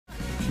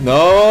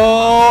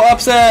No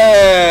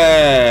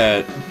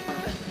upset!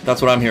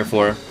 That's what I'm here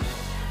for.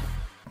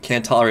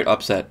 Can't tolerate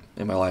upset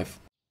in my life.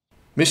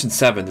 Mission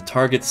 7, the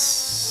target's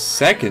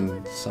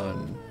second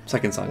son. Is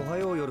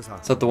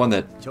that the one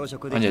that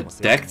Anya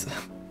decked?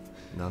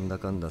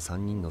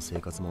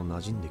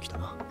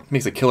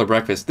 Makes a killer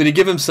breakfast. Did he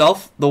give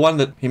himself the one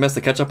that he messed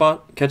the ketchup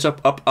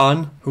up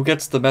on? Who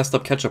gets the messed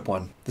up ketchup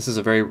one? This is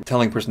a very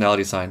telling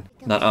personality sign.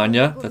 Not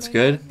Anya, that's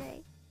good.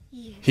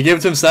 He gave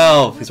it to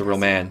himself! He's a real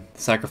man.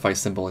 The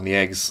sacrifice symbol in the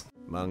eggs.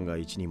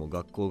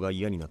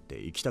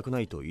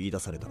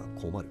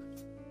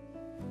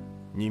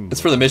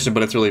 It's for the mission,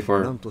 but it's really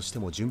for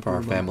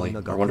our family,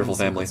 our wonderful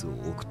family.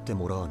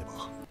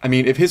 I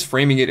mean, if his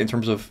framing it in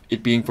terms of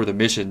it being for the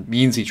mission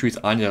means he treats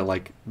Anya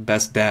like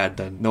best dad,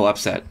 then no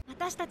upset.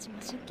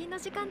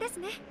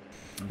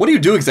 What do you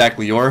do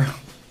exactly, Yor?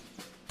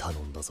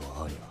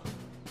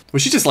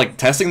 Was she just like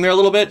testing there a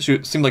little bit?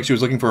 She seemed like she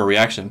was looking for a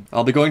reaction.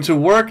 I'll be going to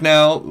work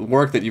now.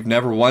 Work that you've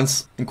never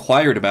once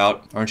inquired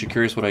about. Aren't you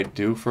curious what I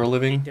do for a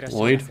living,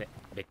 Lloyd?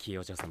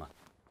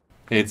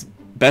 It's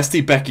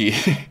Bestie Becky,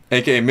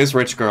 aka Miss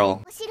Rich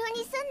Girl.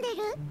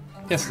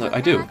 Yes,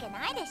 I do.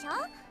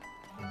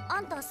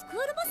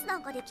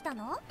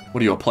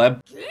 What are you, a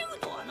pleb?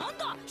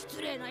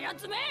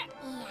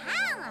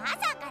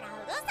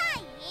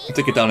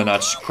 Take it down a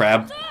notch,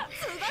 crab.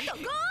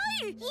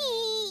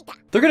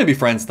 They're gonna be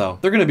friends, though.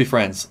 They're gonna be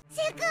friends.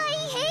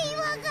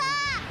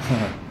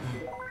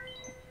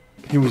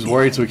 He was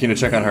worried, so he came to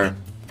check on her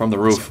from the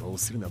roof.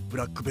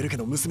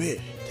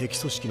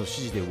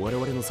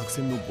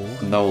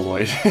 No,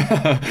 Lloyd.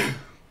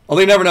 Well,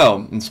 they never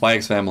know. It's my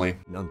X family.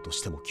 They're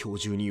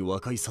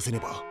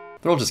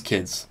all just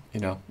kids, you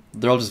know.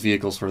 They're all just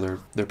vehicles for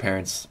their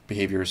parents'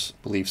 behaviors,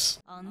 beliefs.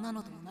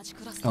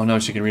 Oh no,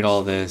 she can read all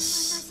of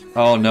this.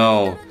 Oh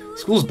no.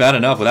 School's bad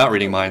enough without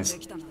reading minds.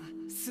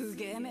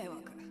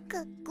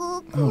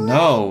 Oh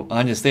no.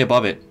 Anya, stay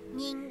above it.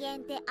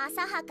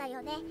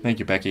 Thank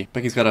you, Becky.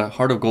 Becky's got a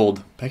heart of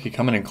gold. Becky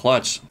coming in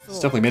clutch. It's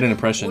definitely made an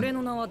impression.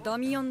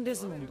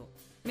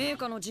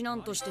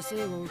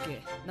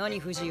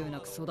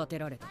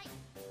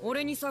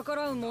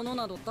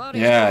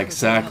 Yeah,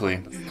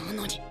 exactly.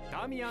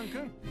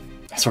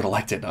 I sort of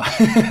liked it.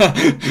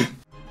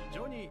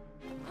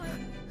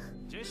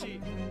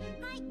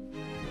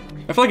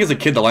 I feel like as a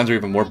kid, the lines are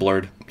even more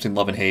blurred between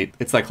love and hate.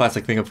 It's that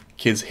classic thing of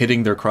kids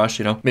hitting their crush,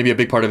 you know? Maybe a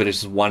big part of it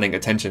is just wanting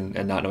attention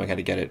and not knowing how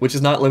to get it, which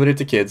is not limited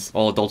to kids.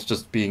 All adults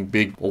just being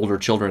big, older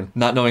children,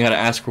 not knowing how to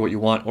ask for what you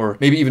want, or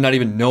maybe even not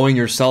even knowing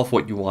yourself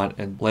what you want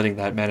and letting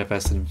that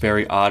manifest in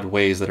very odd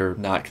ways that are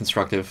not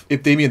constructive.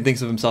 If Damien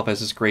thinks of himself as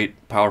this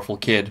great, powerful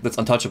kid that's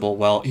untouchable,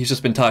 well, he's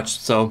just been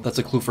touched, so that's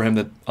a clue for him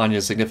that Anya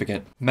is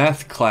significant.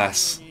 Math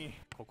class.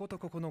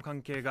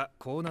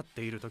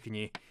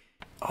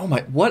 Oh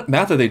my, what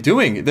math are they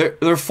doing?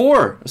 They're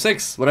 4,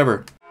 6,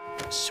 whatever.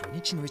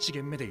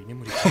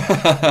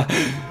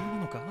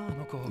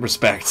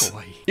 Respect.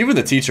 Even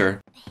the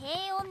teacher.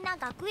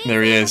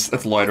 There he is.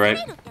 That's Lloyd, right?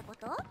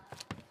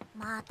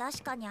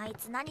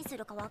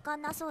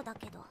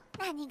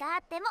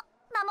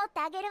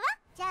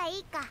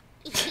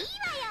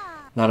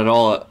 Not at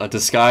all a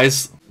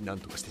disguise.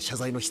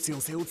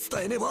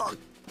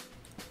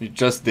 You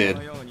just did.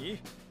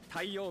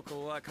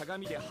 Alright,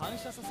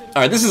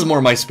 this is more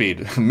my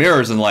speed.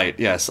 Mirrors and light.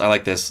 Yes, I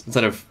like this.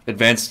 Instead of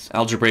advanced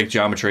algebraic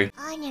geometry.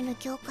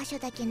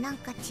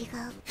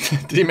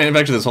 Did he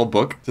manufacture this whole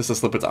book just to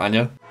slip it to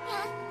Anya?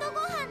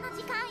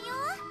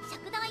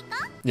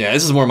 Yeah,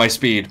 this is more my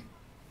speed.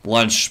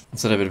 Lunch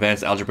instead of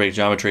advanced algebraic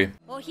geometry.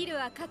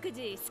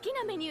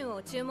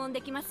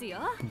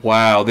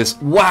 Wow, this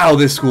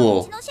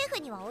school.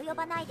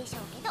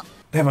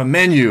 They have a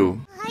menu.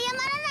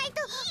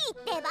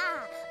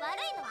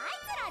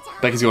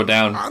 Becky's going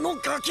down. I'm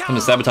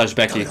gonna sabotage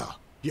Becky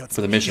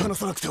for the mission.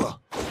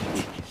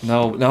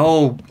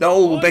 No,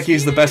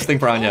 Becky's the best thing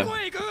for Anya.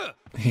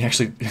 He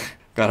actually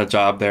got a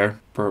job there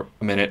for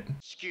a minute.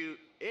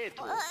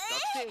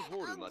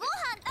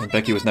 And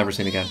Becky was never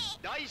seen again.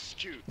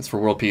 It's for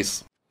world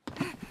peace.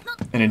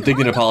 An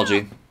indignant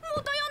apology.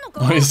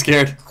 Oh, he's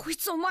scared.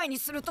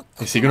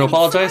 Is he gonna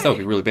apologize? That would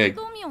be really big.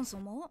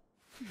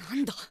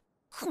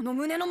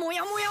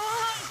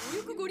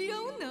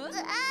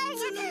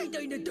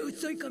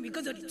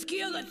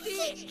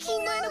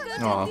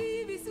 Aww.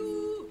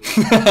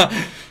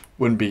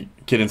 Wouldn't be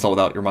kid insult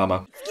without your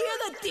mama. Yeah,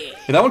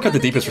 that one cut the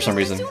deepest for some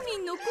reason.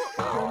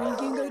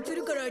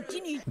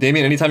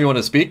 Damien, anytime you want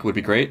to speak would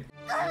be great.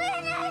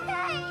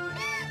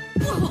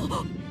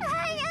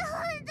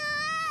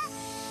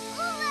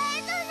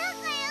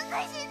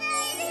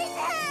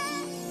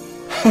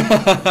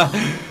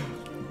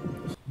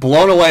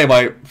 Blown away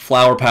by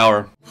flower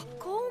power.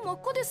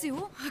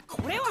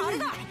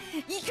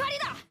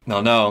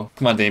 No.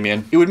 Come on,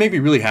 Damien. It would make me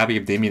really happy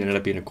if Damien ended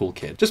up being a cool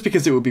kid. Just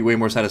because it would be way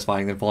more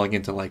satisfying than falling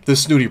into, like, the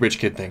snooty rich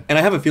kid thing. And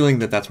I have a feeling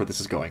that that's where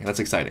this is going. That's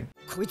exciting.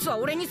 Come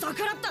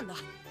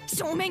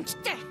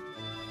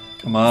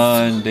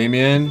on,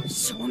 Damien.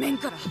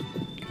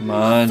 Come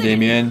on,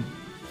 Damien.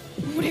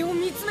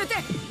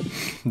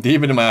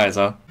 Deep into my eyes,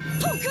 huh?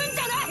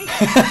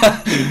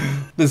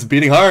 This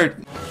beating heart.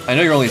 I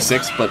know you're only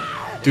 6, but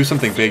do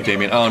something big,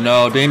 Damien. Oh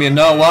no, Damien,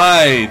 no,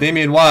 why?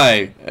 Damien,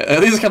 why?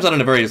 At least it comes out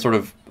in a very sort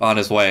of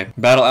honest way.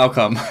 Battle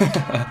outcome.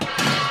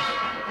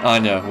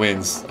 Anya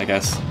wins, I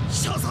guess.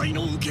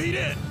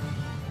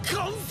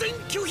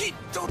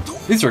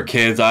 These are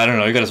kids, I don't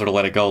know, you gotta sort of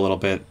let it go a little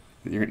bit.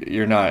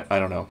 You're not, I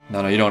don't know.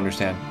 No, you don't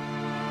understand.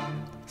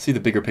 See the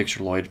bigger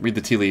picture, Lloyd. Read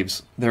the tea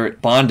leaves. They're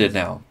bonded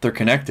now. They're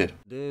connected.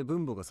 I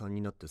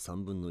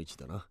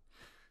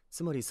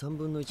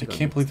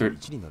can't believe they're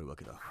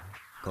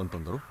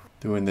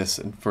doing this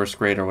in 1st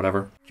grade or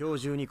whatever.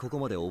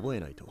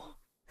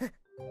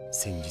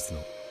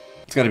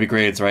 It's gotta be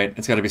grades, right?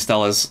 It's gotta be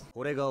Stella's.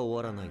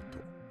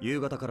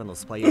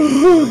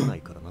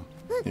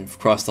 You've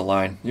crossed the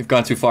line. You've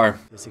gone too far.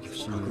 It's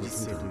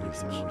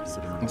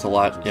a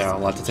lot, yeah, a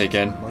lot to take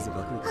in.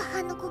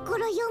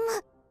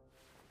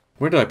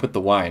 Where did I put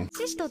the wine?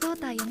 It's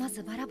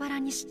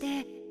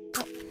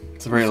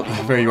a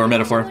very your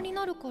metaphor.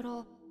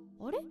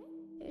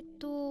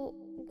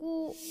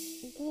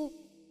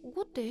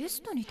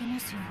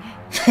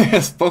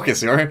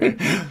 Focus, Yor.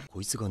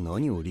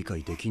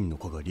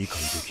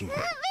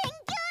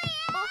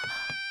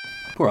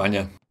 Poor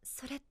Anya.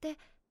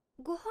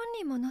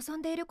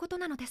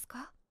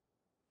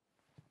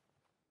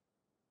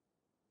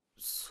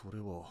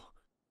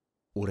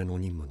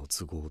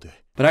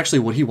 But actually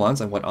what he wants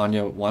and what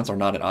Anya wants are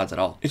not at odds at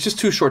all. It's just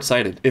too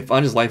short-sighted. If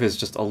Anya's life is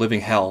just a living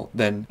hell,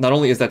 then not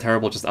only is that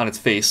terrible just on its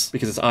face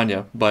because it's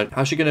Anya, but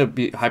how's she gonna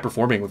be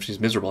high-performing if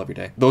she's miserable every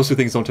day? Those two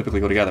things don't typically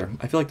go together.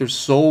 I feel like there's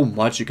so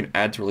much you can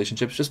add to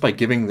relationships just by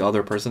giving the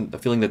other person the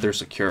feeling that they're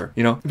secure.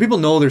 You know, if people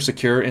know they're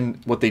secure in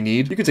what they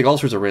need, you can take all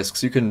sorts of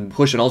risks. You can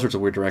push in all sorts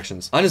of weird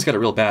directions. Anya's got it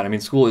real bad. I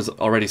mean, school is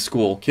already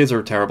school. Kids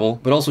are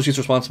terrible, but also she's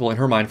responsible in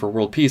her mind for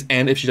world peace,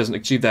 and if she doesn't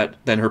achieve that,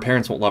 then her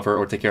parents won't love her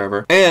or take care of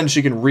her, and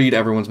she can read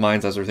everyone's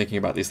minds as they're thinking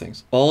about these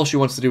things. All she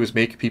wants to do is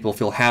make people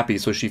feel happy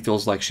so she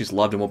feels like she's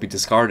loved and won't be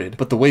discarded.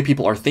 But the way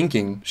people are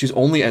thinking, she's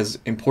only as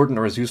important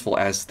or as useful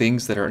as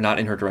things that are not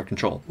in her direct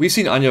control. We've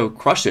seen Anya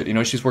crush it. You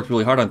know, she's worked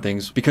really hard on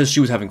things because she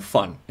was having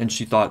fun and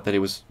she thought that it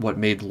was what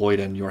made Lloyd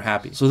and Yor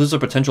happy. So there's a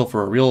potential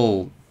for a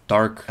real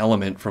dark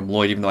element from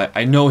Lloyd, even though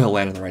I know he'll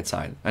land on the right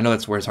side. I know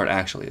that's where his heart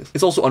actually is.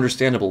 It's also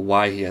understandable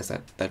why he has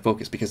that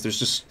focus, because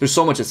there's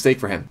so much at stake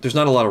for him. There's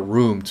not a lot of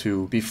room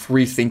to be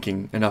free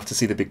thinking enough to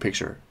see the big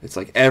picture. It's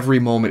like every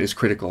moment is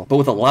critical. But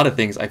with a lot of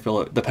things, I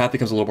feel the path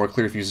becomes a little more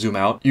clear if you zoom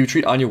out. You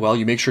treat Anya well,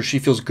 you make sure she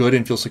feels good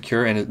and feels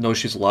secure and knows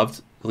she's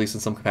loved, at least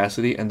in some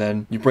capacity, and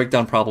then you break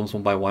down problems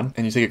one by one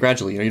and you take it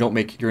gradually. You know, you don't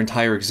make your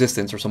entire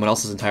existence or someone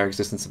else's entire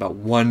existence about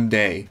one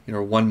day, you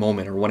know, one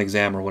moment or one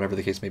exam or whatever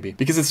the case may be,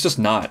 because it's just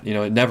not, you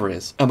know, it never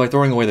is. And by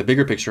throwing away the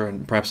bigger picture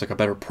and perhaps like a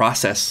better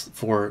process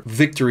for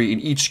victory in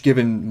each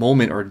given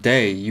moment or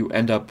day, you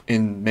end up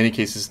in many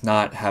cases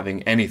not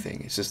having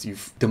anything. It's just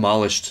you've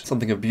demolished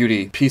something of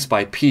beauty piece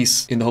by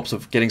piece in the hopes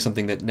of getting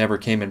something that never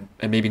came and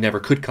maybe never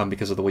could come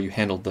because of the way you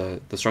handled the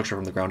structure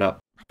from the ground up.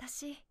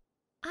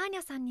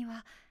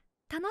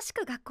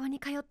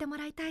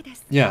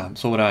 Yeah,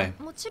 so would I.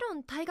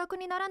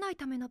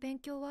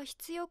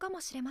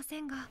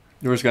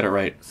 Yours got it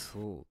right.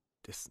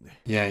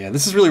 Yeah,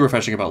 this is really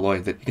refreshing about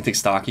Lloyd, that you can take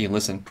stocky and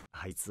listen.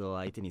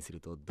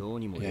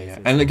 Yeah.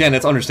 And again,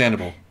 it's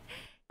understandable.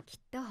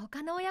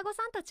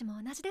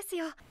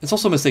 It's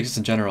also a mistake just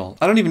in general.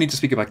 I don't even need to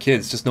speak about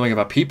kids, just knowing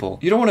about people.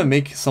 You don't want to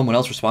make someone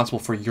else responsible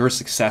for your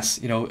success.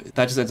 You know,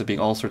 that just ends up being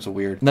all sorts of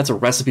weird. And that's a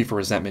recipe for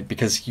resentment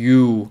because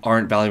you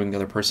aren't valuing the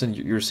other person.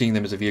 You're seeing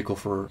them as a vehicle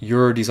for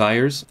your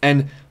desires.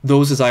 And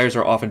those desires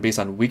are often based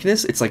on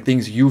weakness. It's like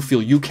things you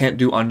feel you can't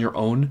do on your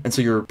own. And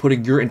so you're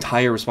putting your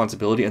entire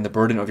responsibility and the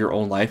burden of your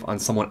own life on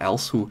someone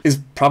else who is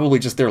probably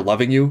just there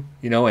loving you,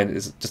 you know, and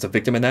is just a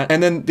victim in that.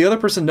 And then the other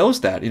person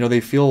knows that, you know,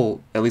 they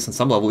feel, at least on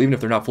some level, even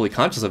if they're not fully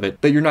conscious of it,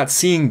 that you're not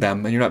seeing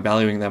them and you're not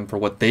valuing them for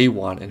what they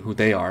want and who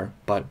they are,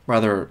 but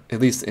rather,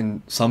 at least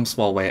in some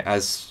small way,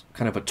 as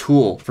kind of a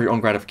tool for your own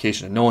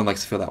gratification. And no one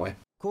likes to feel that way.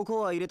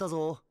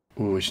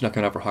 Ooh, she's not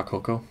coming out for hot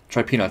cocoa.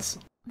 Try peanuts.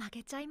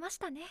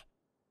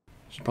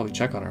 Should probably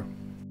check on her.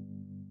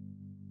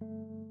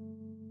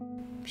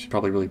 She'd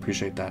probably really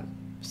appreciate that.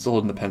 Still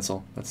holding the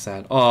pencil. That's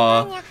sad.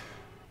 Aww.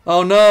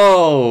 Oh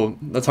no!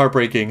 That's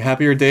heartbreaking.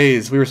 Happier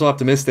days. We were so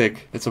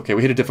optimistic. It's okay.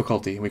 We hit a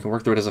difficulty. We can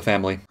work through it as a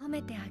family.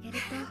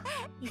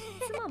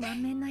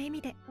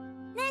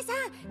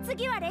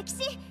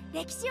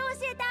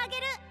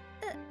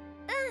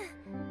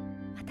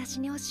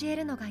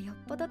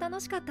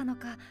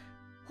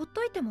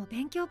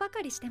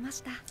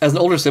 As an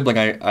older sibling,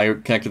 I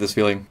connect to this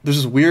feeling. There's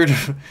this weird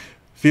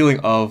feeling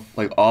of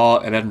like awe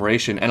and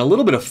admiration and a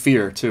little bit of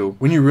fear too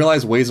when you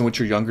realize ways in which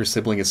your younger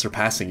sibling is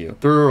surpassing you.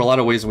 There are a lot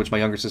of ways in which my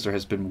younger sister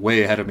has been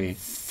way ahead of me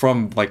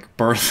from like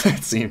birth,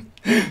 it seems.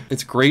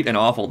 It's great and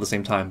awful at the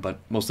same time, but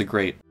mostly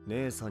great.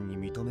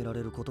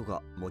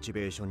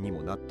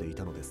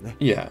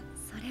 Yeah.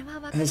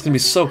 And it's gonna be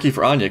so key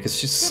for Anya because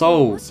she's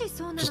so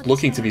just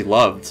looking to be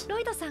loved.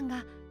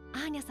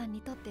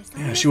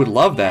 Yeah, she would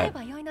love that.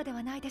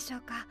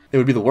 It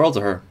would be the world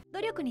to her.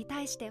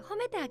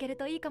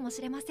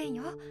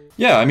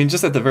 Yeah, I mean,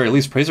 just at the very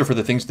least, praise her for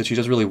the things that she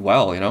does really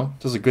well, you know?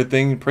 Does a good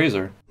thing, praise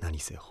her. A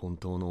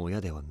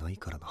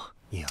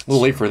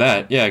little late for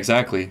that. Yeah,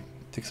 exactly.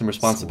 Take some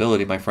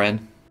responsibility, my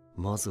friend.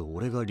 Don't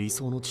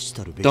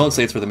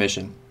say it's for the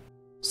mission.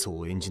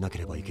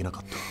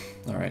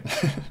 Alright.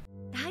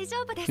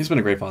 He's been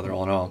a great father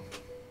all in all.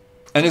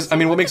 And I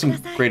mean, what makes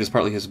him great is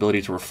partly his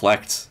ability to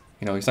reflect.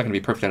 You know, he's not going to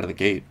be perfect out of the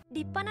gate.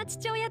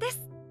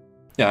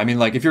 Yeah, I mean,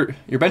 like, if your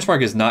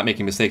benchmark is not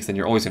making mistakes, then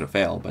you're always going to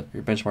fail. But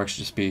your benchmark should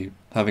just be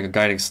having a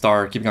guiding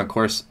star, keeping on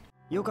course.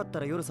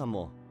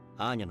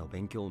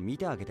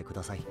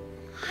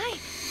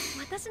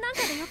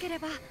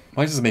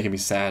 Why is this making me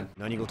sad?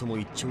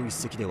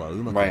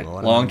 Right,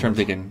 long-term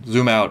thinking.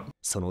 Zoom out.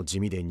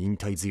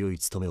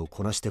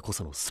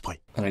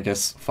 And I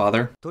guess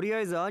father?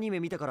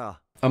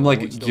 I'm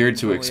like geared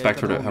to expect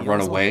her to have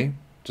run away,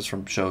 just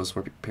from shows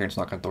where parents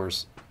knock on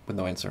doors with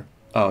no answer.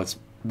 Oh, it's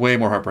way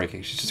more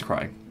heartbreaking. She's just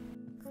crying.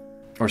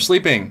 Or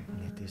sleeping.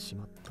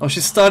 Oh,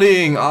 she's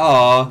studying.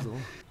 Aww.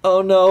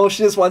 Oh no,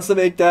 she just wants to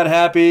make Dad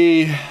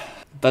happy.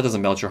 If that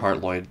doesn't melt your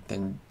heart, Lloyd,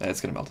 then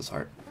it's gonna melt his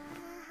heart.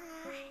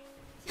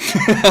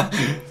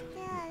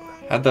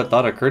 Had that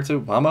thought occur to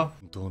Mama?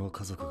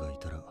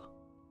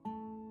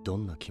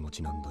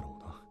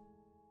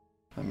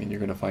 I mean, you're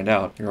gonna find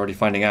out. You're already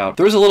finding out.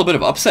 There was a little bit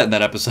of upset in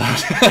that episode.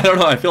 I don't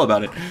know how I feel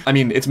about it. I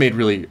mean, it's made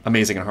really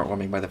amazing and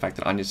heartwarming by the fact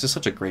that Anya's just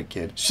such a great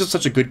kid. She's just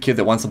such a good kid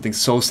that wants something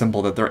so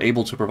simple that they're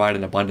able to provide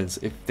in abundance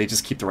if they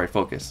just keep the right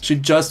focus. She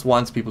just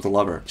wants people to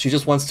love her. She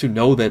just wants to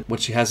know that what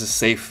she has is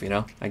safe, you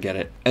know? I get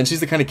it. And she's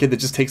the kind of kid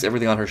that just takes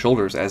everything on her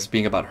shoulders as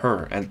being about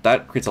her. And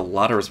that creates a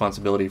lot of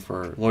responsibility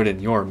for Lloyd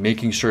and Yor,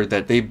 making sure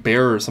that they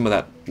bear some of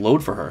that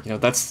load for her. You know,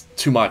 that's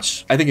too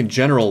much. I think in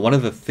general, one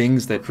of the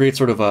things that creates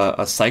sort of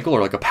a cycle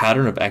or like a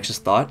pattern of anxious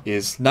thought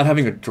is not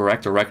having a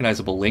direct or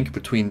recognizable link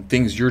between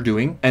things you're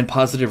doing and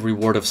positive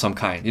reward of some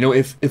kind. You know,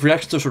 if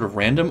reactions are sort of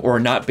random or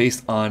not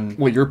based on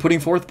what you're putting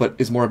forth, but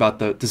is more about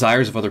the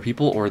desires of other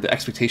people or the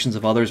expectations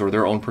of others or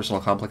their own personal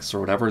complexes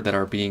or whatever that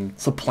are being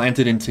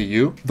supplanted into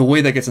you, the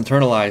way that gets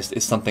internalized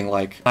is something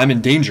like, I'm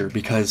in danger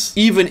because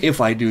even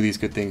if I do these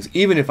good things,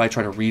 even if I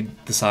try to read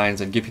the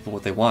signs and give people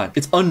what they want,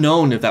 it's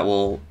unknown if that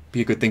will be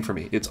a good thing for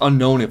me. It's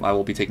unknown if I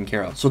will be taken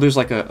care of. So there's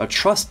like a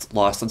trust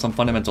lost on some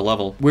fundamental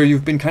level where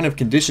you've been kind of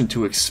conditioned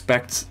to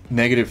expect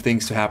negative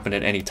things to happen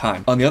at any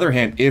time. On the other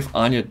hand, if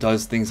Anya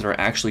does things that are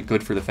actually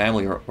good for the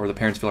family or the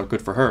parents feel are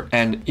good for her,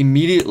 and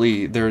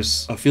immediately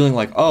there's a feeling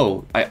like,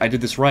 oh, I did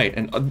this right,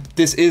 and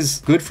this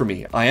is good for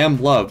me. I am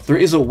loved. There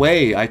is a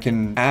way I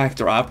can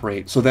act or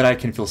operate so that I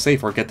can feel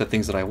safe or get the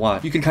things that I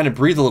want. You can kind of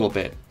breathe a little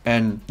bit,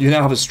 and you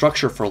now have a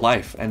structure for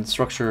life, and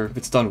structure, if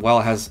it's done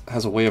well, has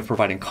a way of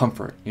providing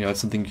comfort. You know, it's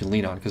something you can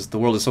lean on because the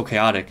world is so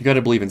chaotic. You got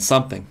to believe in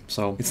something.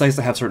 So it's nice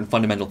to have certain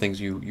fundamental things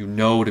you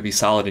know to be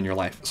solid in your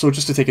life. So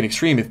just to take an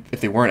extreme,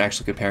 if they weren't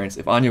actually good parents,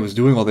 if Anya was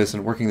doing all this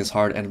and working this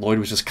hard and Lloyd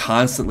was just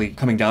constantly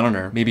coming down on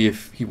her, maybe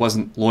if he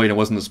wasn't Lloyd and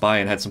wasn't the spy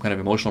and had some kind of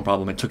emotional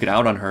problem and took it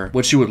out on her,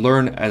 what she would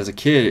learn as a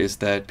kid is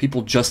that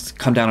people just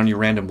come down on you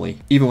randomly.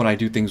 Even when I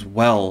do things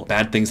well,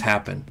 bad things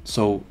happen.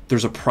 So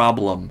there's a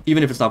problem.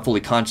 Even if it's not fully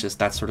conscious,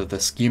 that's sort of the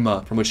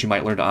schema from which she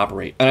might learn to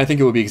operate. And I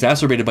think it would be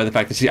exacerbated by the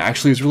fact that she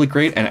actually is really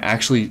great and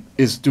actually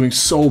is doing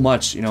so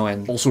much, you know,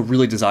 and also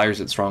really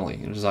desires it strongly.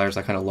 You know, desires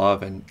that kind of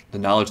love and the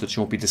knowledge that she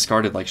won't be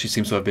discarded like she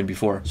seems to have been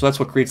before. So that's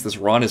what creates this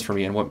rawness for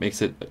me and what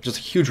makes it just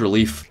a huge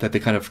relief that they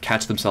kind of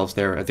catch themselves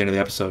there at the end of the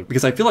episode.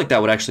 Because I feel like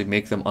that would actually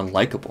make them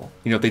unlikable.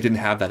 You know, if they didn't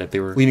have that, if they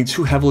were leaning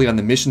too heavily on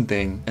the mission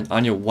thing and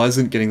Anya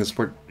wasn't getting the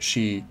support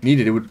she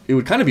needed, it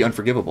would kind of be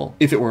unforgivable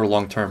if it were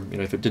long term, you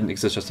know, if it didn't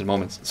exist just in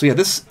moments. So yeah,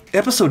 this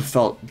episode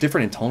felt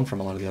different in tone from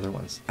a lot of the other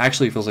ones.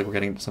 Actually, it feels like we're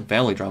getting some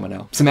family drama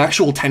now. Some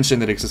actual tension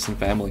that exists in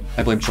family.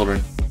 I blame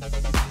children.